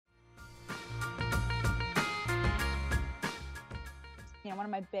one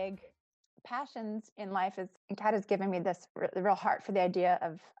of my big passions in life is God has given me this real heart for the idea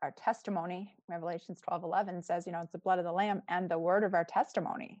of our testimony. Revelations 12:11 says, it's the blood of the Lamb and the word of our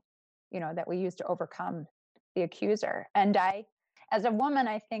testimony, that we use to overcome the accuser. And as a woman,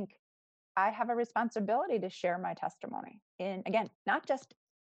 I think I have a responsibility to share my testimony in, again, not just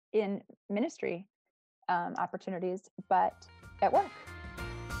in ministry opportunities, but at work.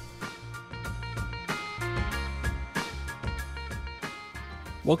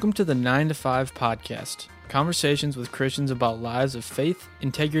 Welcome to the 9 to 5 podcast, conversations with Christians about lives of faith,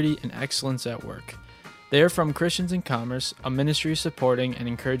 integrity, and excellence at work. They are from Christians in Commerce, a ministry supporting and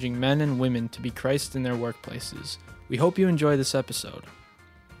encouraging men and women to be Christ in their workplaces. We hope you enjoy this episode.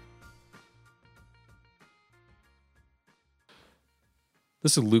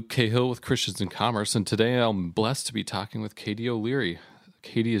 This is Luke Cahill with Christians in Commerce, and today I'm blessed to be talking with Katie O'Leary.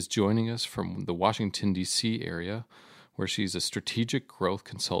 Katie is joining us from the Washington, D.C. area, where she's a strategic growth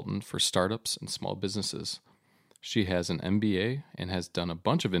consultant for startups and small businesses. She has an MBA and has done a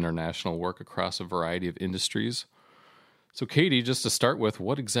bunch of international work across a variety of industries. So Katie, just to start with,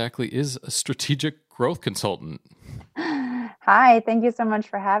 what exactly is a strategic growth consultant? Hi, thank you so much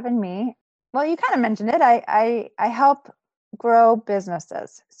for having me. Well, you kind of mentioned it. I help grow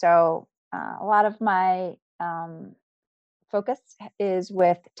businesses. So a lot of my focus is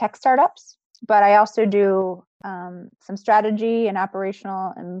with tech startups, but I also do some strategy and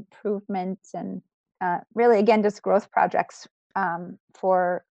operational improvements and really, again, just growth projects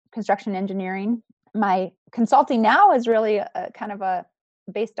for construction engineering. My consulting now is really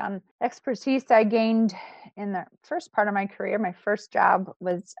based on expertise I gained in the first part of my career. My first job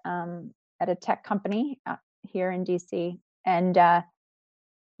was at a tech company here in DC. And the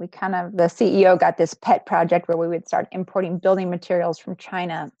CEO got this pet project where we would start importing building materials from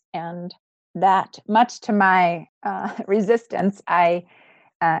China. And that, much to my resistance, I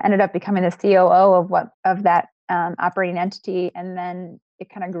ended up becoming the COO of that operating entity. And then it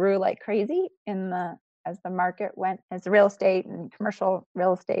kind of grew like crazy as the market went, as the real estate and commercial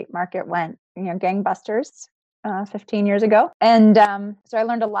real estate market went, gangbusters 15 years ago. And so I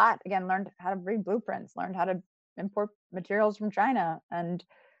learned a lot. Again, learned how to read blueprints, learned how to import materials from China, and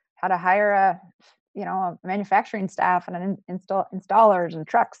how to hire a manufacturing staff and installers and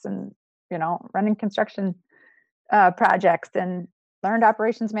trucks, and running construction projects, and learned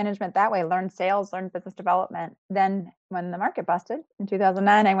operations management that way, learned sales, learned business development. Then when the market busted in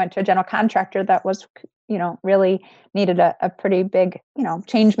 2009, I went to a general contractor that was, really needed a pretty big,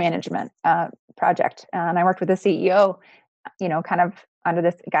 change management project. And I worked with the CEO, kind of under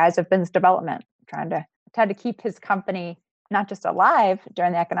this guise of business development, tried to keep his company not just alive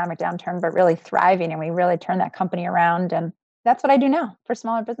during the economic downturn, but really thriving. And we really turned that company around. And that's what I do now for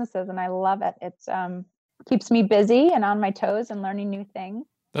smaller businesses. And I love it. It's keeps me busy and on my toes and learning new things.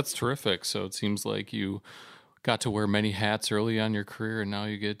 That's terrific. So it seems like you got to wear many hats early on in your career, and now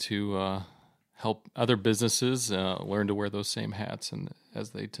you get to help other businesses learn to wear those same hats and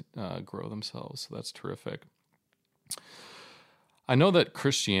as they grow themselves. So that's terrific. I know that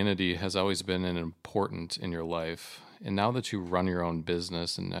Christianity has always been an important in your life, and now that you run your own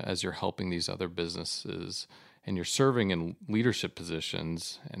business and as you're helping these other businesses and you're serving in leadership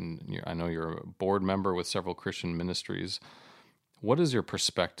positions, and I know you're a board member with several Christian ministries, what is your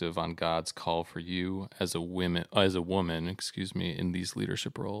perspective on God's call for you as a woman, in these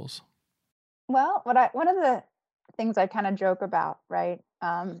leadership roles? Well, one of the things I kind of joke about, right,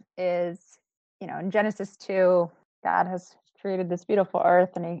 is, in Genesis 2, God has created this beautiful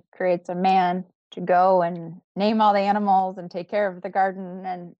earth, and he creates a man to go and name all the animals and take care of the garden.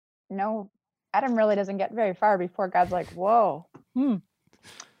 And Adam really doesn't get very far before God's like, whoa,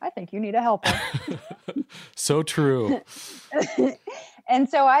 I think you need a helper. So true. And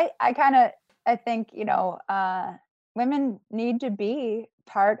so I think, women need to be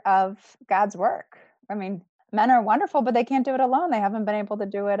part of God's work. I mean, men are wonderful, but they can't do it alone. They haven't been able to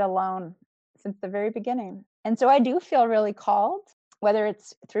do it alone since the very beginning. And so I do feel really called, whether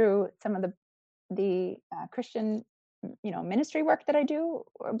it's through some of the Christian, ministry work that I do,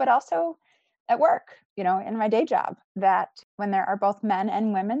 but also at work, in my day job, that when there are both men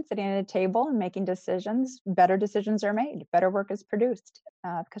and women sitting at a table and making decisions, better decisions are made, better work is produced,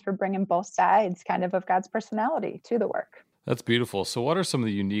 because we're bringing both sides kind of God's personality to the work. That's beautiful. So what are some of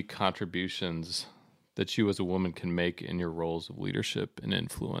the unique contributions that you as a woman can make in your roles of leadership and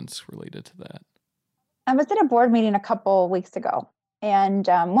influence related to that? I was at a board meeting a couple weeks ago, and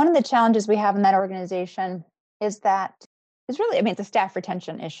one of the challenges we have in that organization is that it's a staff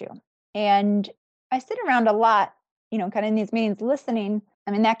retention issue. And I sit around a lot, kind of in these meetings listening.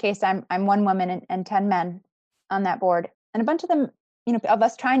 In that case, I'm one woman and 10 men on that board. And a bunch of them of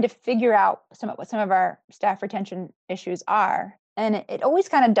us trying to figure out what some of our staff retention issues are. And it always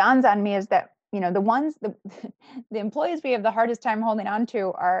kind of dawns on me is that, the employees we have the hardest time holding on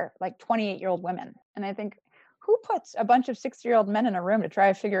to are like 28-year-old women. And I think, who puts a bunch of 60-year-old men in a room to try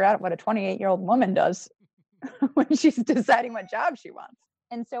to figure out what a 28-year-old woman does when she's deciding what job she wants?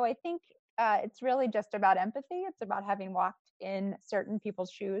 And so I think it's really just about empathy. It's about having walked in certain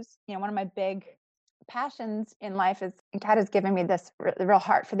people's shoes. One of my big passions in life is God has given me this real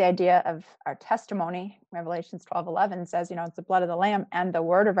heart for the idea of our testimony. Revelations 12:11 says, it's the blood of the Lamb and the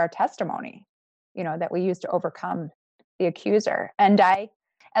word of our testimony, that we use to overcome the accuser. And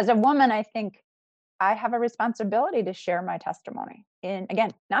as a woman, I think I have a responsibility to share my testimony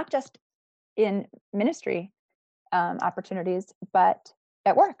again, not just in ministry opportunities, but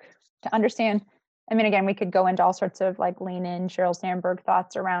at work, to understand. Again, we could go into all sorts of like lean in Sheryl Sandberg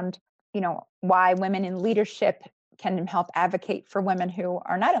thoughts around, why women in leadership can help advocate for women who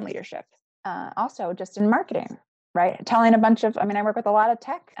are not in leadership. Also just in marketing, right? Telling a bunch of, I work with a lot of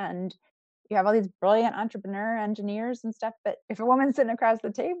tech, and you have all these brilliant entrepreneur engineers and stuff, but if a woman's sitting across the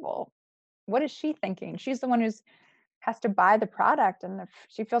table, what is she thinking? She's the one has to buy the product, and if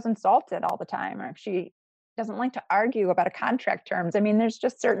she feels insulted all the time, or if she doesn't like to argue about a contract terms. There's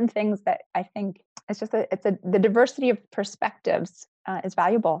just certain things that I think the diversity of perspectives is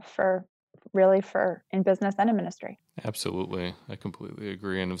valuable for in business and in ministry. Absolutely. I completely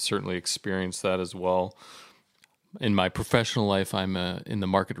agree, and have certainly experienced that as well. In my professional life, I'm in the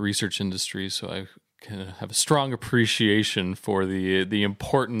market research industry, so I kind of have a strong appreciation for the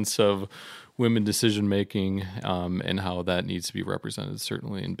importance of women decision making and how that needs to be represented,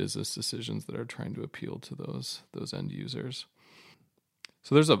 certainly in business decisions that are trying to appeal to those end users.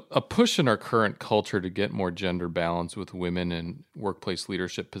 So there's a push in our current culture to get more gender balance with women in workplace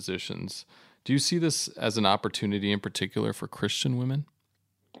leadership positions. Do you see this as an opportunity in particular for Christian women?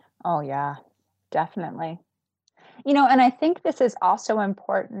 Oh, yeah, definitely. And I think this is also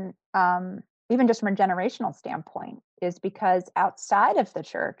important, even just from a generational standpoint, is because outside of the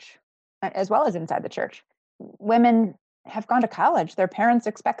church, as well as inside the church, women have gone to college. Their parents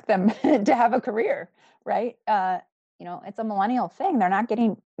expect them to have a career, right? It's a millennial thing. They're not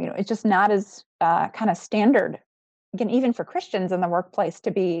getting, it's just not as kind of standard, again, even for Christians in the workplace,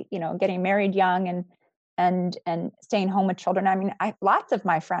 to be, getting married young and staying home with children. Lots of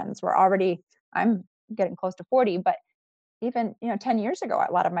my friends were already, I'm getting close to 40, but even, 10 years ago,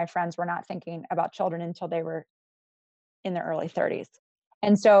 a lot of my friends were not thinking about children until they were in their early 30s.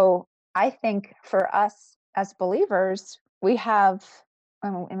 And so I think for us as believers, we have,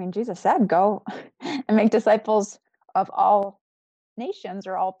 Jesus said, go and make disciples of all nations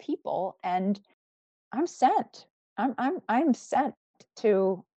or all people. And I'm sent. I'm sent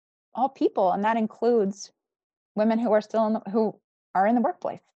to all people. And that includes women who are still who are in the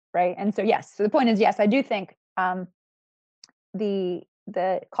workplace. Right. And so, yes, so the point is, yes, I do think the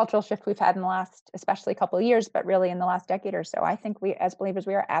cultural shift we've had in the last, especially couple of years, but really in the last decade or so, I think we, as believers,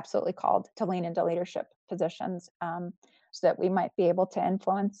 we are absolutely called to lean into leadership positions so that we might be able to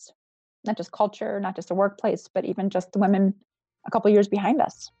influence not just culture, not just the workplace, but even just the women a couple of years behind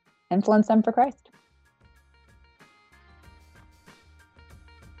us, influence them for Christ.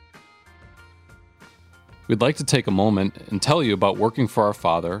 We'd like to take a moment and tell you about Working for Our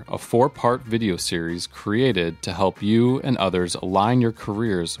Father, a 4-part video series created to help you and others align your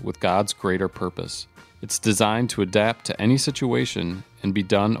careers with God's greater purpose. It's designed to adapt to any situation and be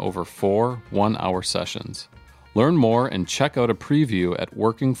done over 4 one-hour sessions. Learn more and check out a preview at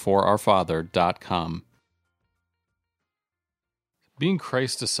workingforourfather.com. Being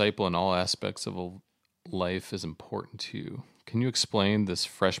Christ's disciple in all aspects of a life is important to you. Can you explain this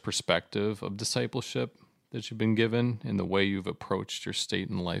fresh perspective of discipleship that you've been given in the way you've approached your state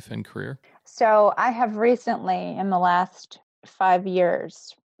in life and career? So I have recently, in the last 5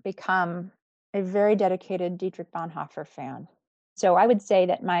 years, become a very dedicated Dietrich Bonhoeffer fan. So I would say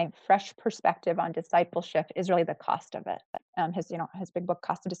that my fresh perspective on discipleship is really the cost of it. His big book,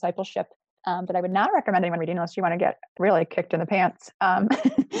 Cost of Discipleship, that I would not recommend anyone reading unless you want to get really kicked in the pants. Until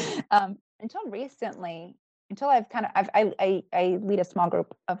recently, I lead a small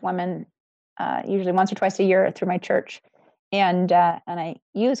group of women, usually once or twice a year through my church, and I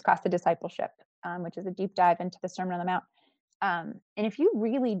use Cost of Discipleship, which is a deep dive into the Sermon on the Mount. And if you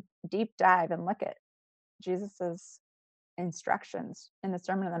really deep dive and look at Jesus's instructions in the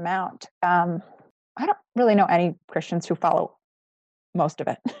Sermon on the Mount, I don't really know any Christians who follow most of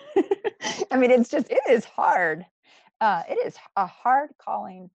it. It is hard. It is a hard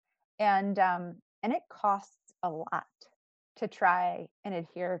calling, and it costs a lot to try and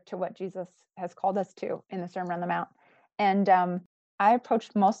adhere to what Jesus has called us to in the Sermon on the Mount. And I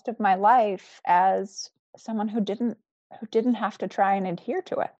approached most of my life as someone who didn't have to try and adhere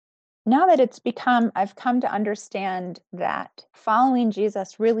to it. Now that I've come to understand that following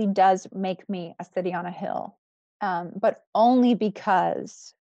Jesus really does make me a city on a hill, but only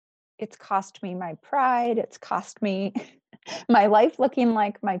because it's cost me my pride. It's cost me my life looking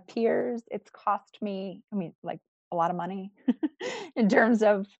like my peers. It's cost me, like a lot of money in terms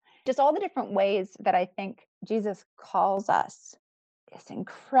of just all the different ways that I think Jesus calls us is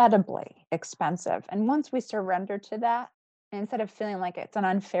incredibly expensive. And once we surrender to that, instead of feeling like it's an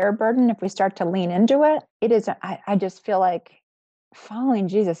unfair burden, if we start to lean into it, it is, I just feel like following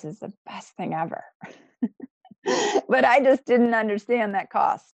Jesus is the best thing ever. But I just didn't understand that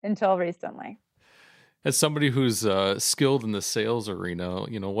cost until recently. As somebody who's skilled in the sales arena,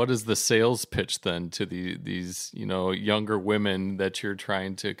 what is the sales pitch then to these younger women that you're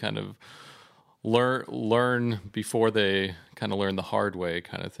trying to kind of learn before they kind of learn the hard way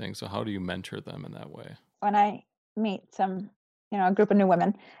kind of thing? So how do you mentor them in that way? When I meet a group of new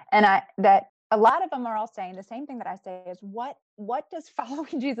women, and that a lot of them are all saying the same thing that I say is, what does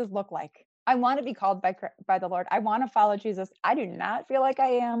following Jesus look like? I want to be called by the Lord. I want to follow Jesus. I do not feel like I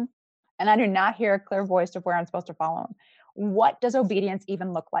am, and I do not hear a clear voice of where I'm supposed to follow him. What does obedience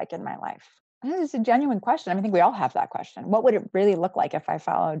even look like in my life? And this is a genuine question. I think we all have that question. What would it really look like if I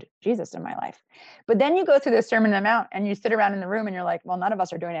followed Jesus in my life? But then you go through the Sermon on the Mount and you sit around in the room and you're like, well, none of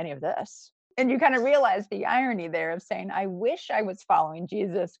us are doing any of this. And you kind of realize the irony there of saying, I wish I was following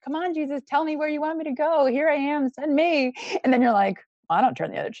Jesus. Come on, Jesus, tell me where you want me to go. Here I am, send me. And then you're like, well, I don't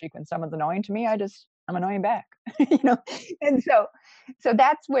turn the other cheek when someone's annoying to me. I'm annoying back, And so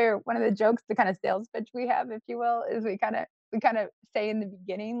that's where one of the jokes, the kind of sales pitch we have, if you will, is we kind of say in the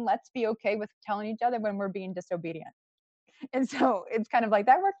beginning, let's be okay with telling each other when we're being disobedient. And so it's kind of like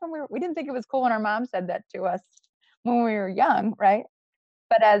that worked when we didn't think it was cool when our mom said that to us when we were young, right?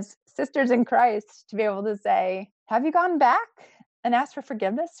 But as sisters in Christ, to be able to say, have you gone back and asked for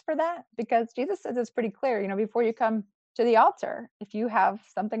forgiveness for that? Because Jesus says it's pretty clear, before you come to the altar, if you have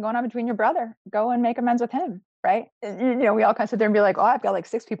something going on between your brother, go and make amends with him, right? And, we all kind of sit there and be like, oh, I've got like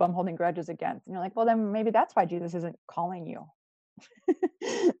 6 people I'm holding grudges against. And you're like, well, then maybe that's why Jesus isn't calling you.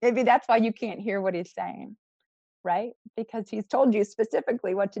 Maybe that's why you can't hear what he's saying, right? Because he's told you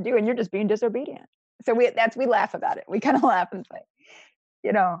specifically what to do and you're just being disobedient. So we laugh about it. We kind of laugh and say,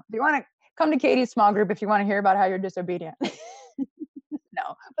 if you want to come to Katie's small group, if you want to hear about how you're disobedient.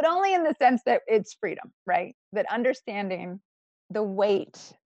 No, but only in the sense that it's freedom, right? That understanding the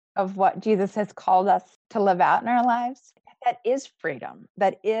weight of what Jesus has called us to live out in our lives, that is freedom.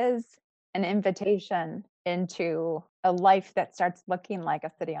 That is an invitation into a life that starts looking like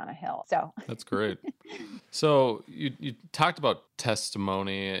a city on a hill. So that's great. So you talked about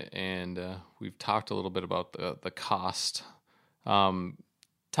testimony, and we've talked a little bit about the cost.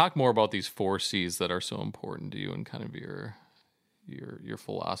 Talk more about these 4 C's that are so important to you and kind of your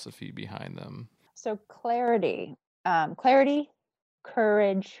philosophy behind them. So clarity,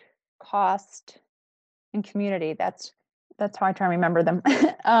 courage, cost, and community. That's how I try and remember them.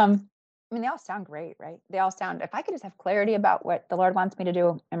 They all sound great, right? They all sound, if I could just have clarity about what the Lord wants me to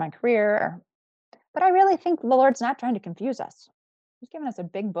do in my career, but I really think the Lord's not trying to confuse us. He's given us a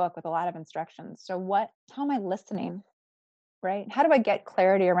big book with a lot of instructions. So how am I listening, right? How do I get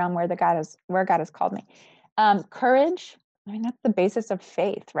clarity around where God has called me? Courage, that's the basis of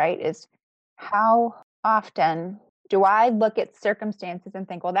faith, right? Is how often do I look at circumstances and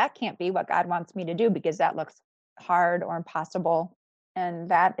think, well, that can't be what God wants me to do because that looks hard or impossible. And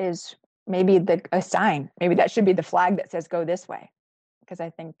that is maybe a sign. Maybe that should be the flag that says, go this way. Because I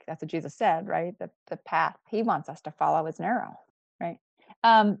think that's what Jesus said, right? The path he wants us to follow is narrow, right?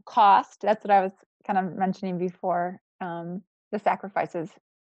 Cost, that's what I was kind of mentioning before, the sacrifices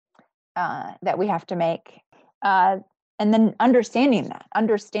that we have to make. And then understanding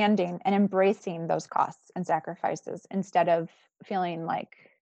and embracing those costs and sacrifices instead of feeling like,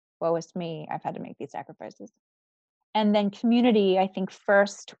 woe is me, I've had to make these sacrifices. And then community, I think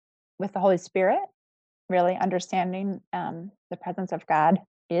first with the Holy Spirit, really understanding the presence of God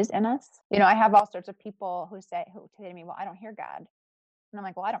is in us. I have all sorts of people who say to me, well, I don't hear God. And I'm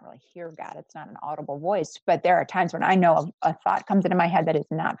like, well, I don't really hear God. It's not an audible voice. But there are times when I know a thought comes into my head that is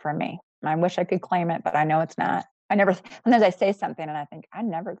not for me. And I wish I could claim it, but I know it's not. Sometimes I say something and I think, I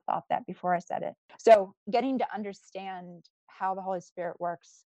never thought that before I said it. So getting to understand how the Holy Spirit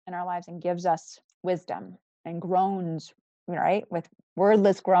works in our lives and gives us wisdom and groans, right? With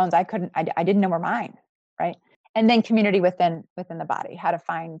wordless groans, I didn't know were mine, right? And then community within the body, how to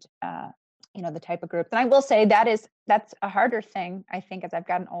find, the type of groups. And I will say that's a harder thing, I think, as I've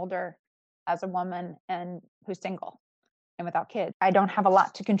gotten older as a woman and who's single. and without kids, I don't have a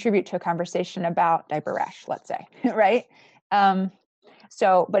lot to contribute to a conversation about diaper rash, let's say, right? But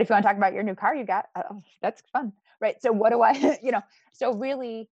if you want to talk about your new car you got, that's fun, right? So what do I, so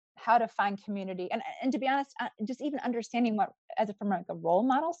really how to find community. And to be honest, just even understanding from like a role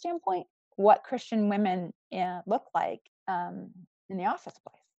model standpoint, what Christian women look like in the office,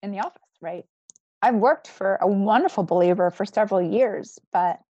 right? I've worked for a wonderful believer for several years,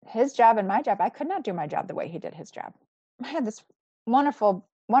 but his job and my job, I could not do my job the way he did his job. I had this wonderful,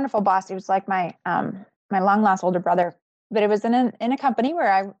 wonderful boss. He was like my long lost older brother, but it was in a company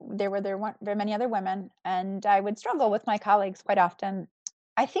where there weren't very many other women, and I would struggle with my colleagues quite often.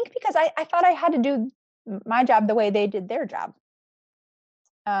 I think because I thought I had to do my job the way they did their job,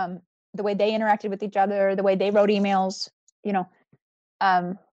 the way they interacted with each other, the way they wrote emails,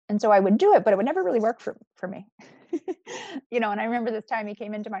 and so I would do it, but it would never really work for me. And I remember this time he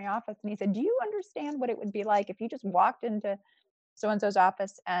came into my office and he said, "Do you understand what it would be like if you just walked into so-and-so's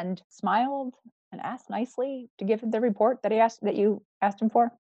office and smiled and asked nicely to give the report that you asked him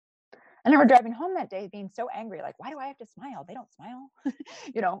for?" And I remember driving home that day being so angry, like, why do I have to smile? They don't smile.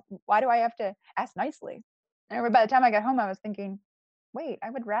 Why do I have to ask nicely? And I remember by the time I got home, I was thinking, wait, I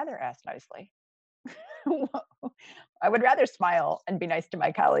would rather ask nicely. I would rather smile and be nice to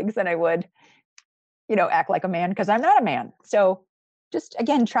my colleagues than I would, act like a man, because I'm not a man. So just,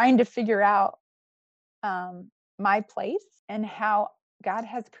 again, trying to figure out my place and how God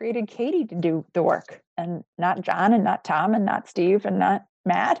has created Katie to do the work, and not John and not Tom and not Steve and not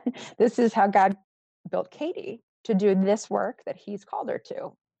Matt. This is how God built Katie to do this work that he's called her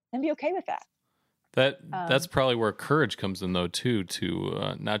to, and be okay with that. That's probably where courage comes in, though, too,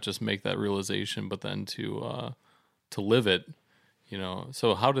 to not just make that realization, but then to live it.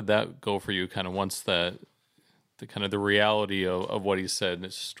 So how did that go for you? Kind of once the reality of what he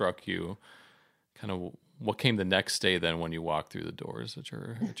said struck you, kind of what came the next day then when you walked through the doors at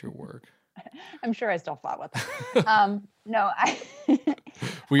your work? I'm sure I still fought with them.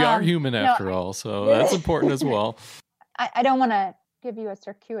 We are human after all, so that's important as well. I don't want to give you a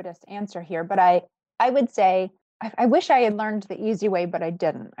circuitous answer here, but I would say I wish I had learned the easy way, but I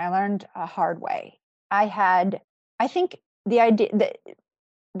didn't. I learned a hard way. I think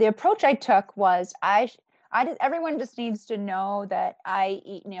the approach I took was everyone just needs to know that I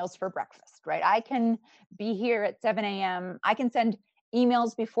eat nails for breakfast, right? I can be here at 7 a.m. I can send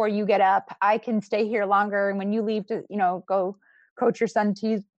emails before you get up. I can stay here longer. And when you leave to, go coach your son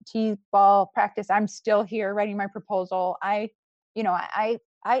T-ball practice, I'm still here writing my proposal. I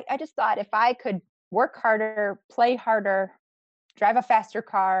just thought if I could work harder, play harder, drive a faster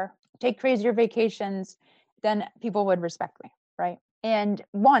car, take crazier vacations, then people would respect me, right? And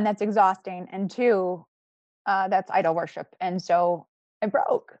one, that's exhausting. And two, that's idol worship. And so I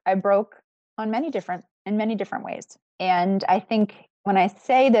broke in many different ways. And I think when I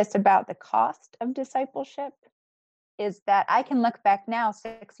say this about the cost of discipleship, is that I can look back now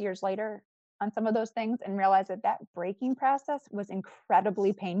 6 years later on some of those things and realize that breaking process was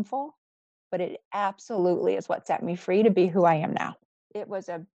incredibly painful, but it absolutely is what set me free to be who I am now. It was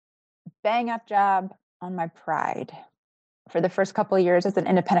a bang up job on my pride for the first couple of years as an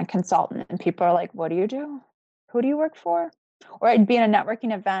independent consultant. And people are like, what do you do? Who do you work for? Or I'd be in a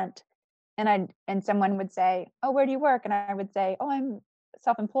networking event and someone would say, oh, where do you work? And I would say, oh, I'm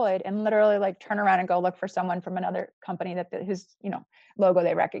self-employed, and literally like turn around and go look for someone from another company whose logo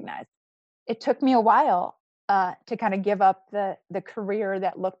they recognize. It took me a while to kind of give up the career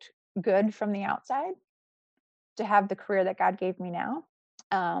that looked good from the outside to have the career that God gave me now.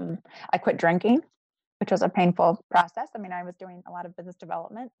 I quit drinking, which was a painful process. I mean, I was doing a lot of business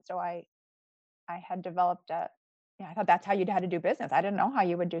development, so I had developed I thought that's how you had to do business. I didn't know how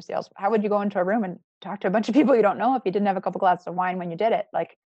you would do sales. How would you go into a room and talk to a bunch of people you don't know if you didn't have a couple glasses of wine when you did it?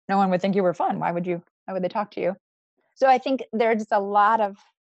 Like, no one would think you were fun. Why would they talk to you? So I think there are just a lot of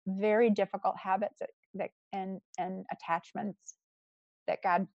very difficult habits and attachments that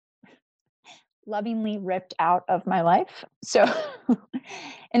God lovingly ripped out of my life. So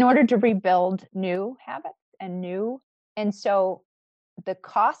in order to rebuild new habits and so the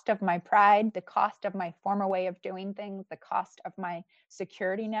cost of my pride, the cost of my former way of doing things, the cost of my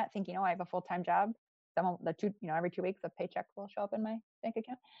security net, thinking, I have a full-time job. Every 2 weeks a paycheck will show up in my bank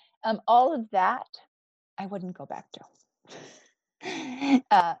account. All of that, I wouldn't go back to.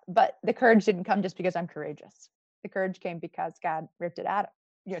 But the courage didn't come just because I'm courageous. The courage came because God ripped it out,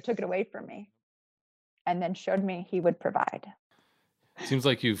 took it away from me, and then showed me He would provide. Seems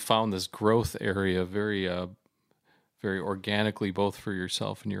like you found this growth area very very organically, both for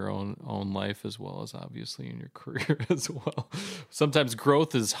yourself and your own life, as well as obviously in your career as well. Sometimes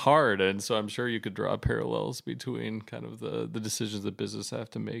growth is hard, and so I'm sure you could draw parallels between kind of the decisions that business have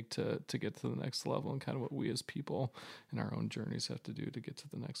to make to get to the next level, and kind of what we as people in our own journeys have to do to get to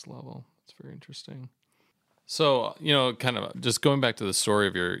the next level. It's very interesting. So, kind of just going back to the story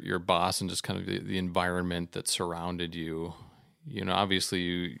of your boss and just kind of the environment that surrounded you,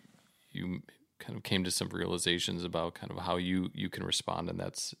 obviously you kind of came to some realizations about kind of how you can respond in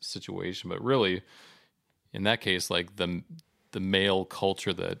that situation. But really, in that case, like the male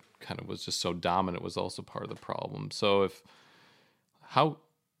culture that kind of was just so dominant was also part of the problem. So how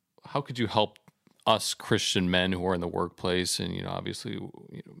could you help us Christian men who are in the workplace, and, obviously,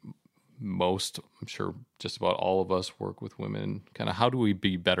 most, I'm sure just about all of us work with women, kind of how do we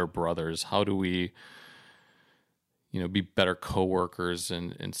be better brothers? How do we, be better coworkers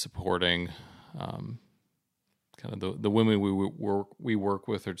and supporting kind of the women we work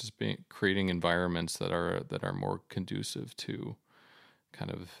with, or just creating environments that are more conducive to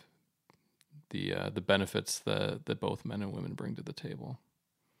kind of the benefits that both men and women bring to the table.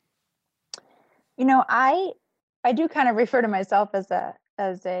 I do kind of refer to myself as a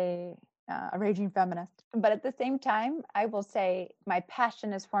raging feminist, but at the same time, I will say my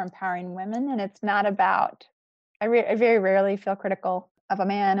passion is for empowering women, and it's not about. I very rarely feel critical of a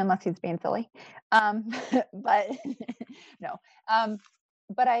man unless he's being silly, but no.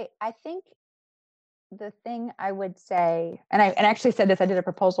 But I think the thing I would say, and I actually said this. I did a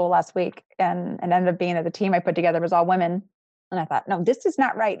proposal last week, and ended up being that the team I put together was all women, and I thought, no, this is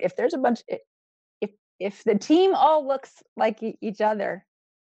not right. If there's a bunch, if the team all looks like each other,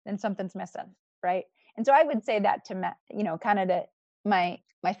 then something's missing, right? And so I would say that to kind of to my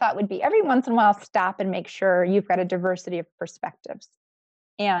thought would be every once in a while, stop and make sure you've got a diversity of perspectives.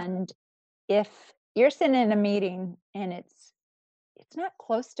 And if you're sitting in a meeting and it's not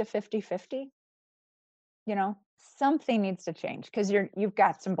close to 50-50, something needs to change, because you've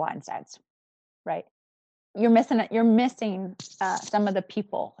got some blind sides, right? You're missing some of the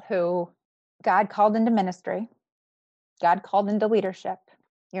people who God called into ministry, God called into leadership.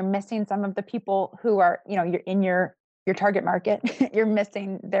 You're missing some of the people who are, you're in your target market. You're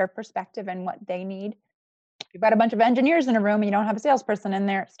missing their perspective and what they need. You've got a bunch of engineers in a room and you don't have a salesperson in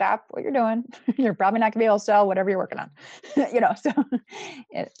there. Stop what you're doing. You're probably not gonna be able to sell whatever you're working on. So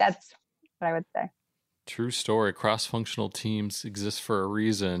that's what I would say. True story. Cross-functional teams exist for a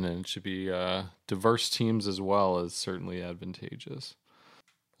reason, and it should be diverse teams as well, is certainly advantageous.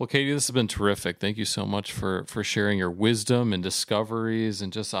 Well, Katie, this has been terrific. Thank you so much for sharing your wisdom and discoveries,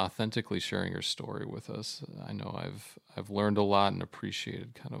 and just authentically sharing your story with us. I know I've learned a lot and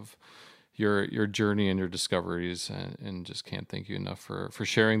appreciated kind of your journey and your discoveries, and just can't thank you enough for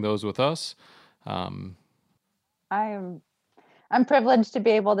sharing those with us. I'm privileged to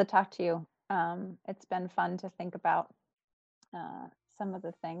be able to talk to you. It's been fun to think about some of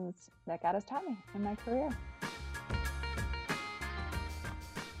the things that God has taught me in my career.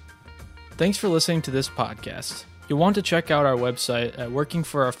 Thanks for listening to this podcast. You'll want to check out our website at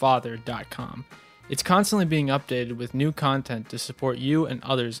workingforourfather.com. It's constantly being updated with new content to support you and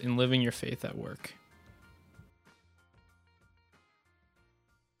others in living your faith at work.